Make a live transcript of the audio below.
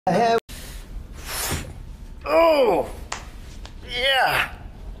Oh, yeah.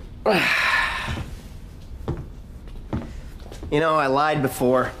 You know, I lied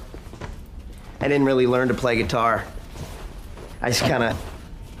before. I didn't really learn to play guitar. I just kind of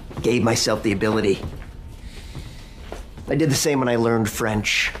gave myself the ability. I did the same when I learned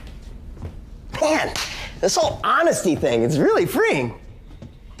French. Man, this whole honesty thing, it's really freeing.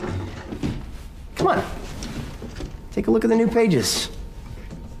 Come on, take a look at the new pages.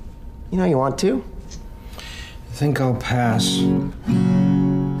 You know you want to. I think I'll pass.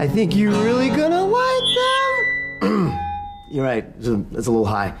 I think you're really gonna like them. You're right, it's a little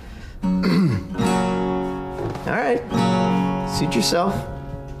high. All right, suit yourself.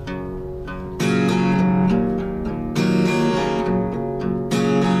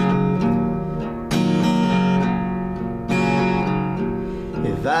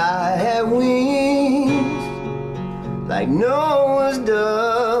 If I had wings like Noah's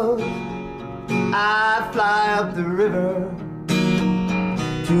dove, I'd fly up the river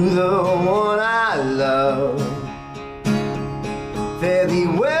to the one I love. Fare thee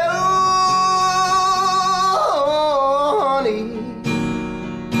well, honey.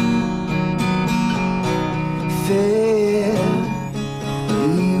 Fare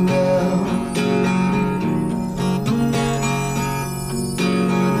thee well.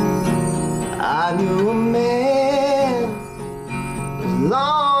 I knew a man was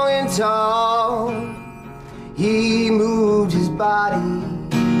long and tall. He moved his body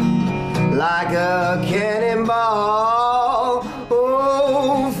like a cannonball.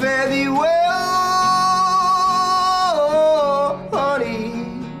 Oh, fare thee well, honey.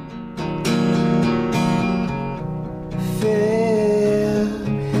 Fare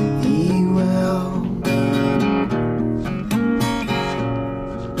thee well.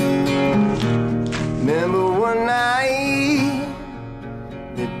 Remember one night,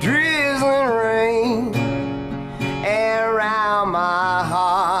 the drizzling rain, and around my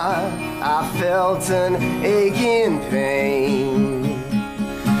heart I felt an aching pain.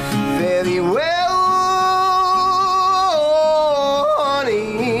 Fare thee well,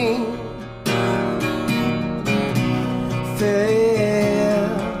 honey. Fare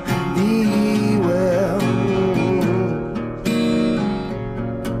thee well.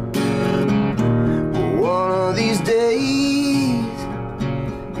 One of these days,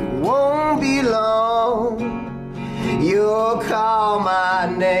 it won't be long, you'll call my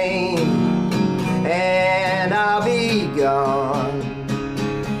name and I'll be gone.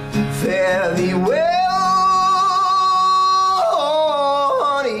 Fare thee well,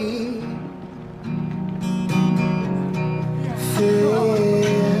 honey. Fare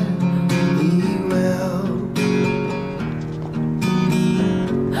thee well.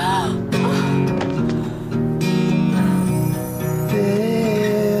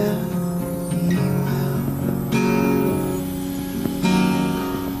 Fare thee well.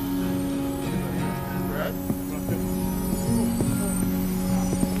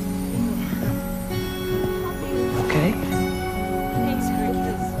 Okay.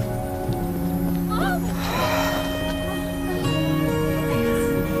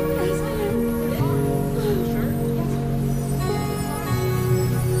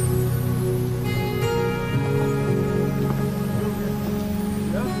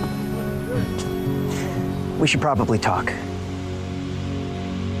 We should probably talk.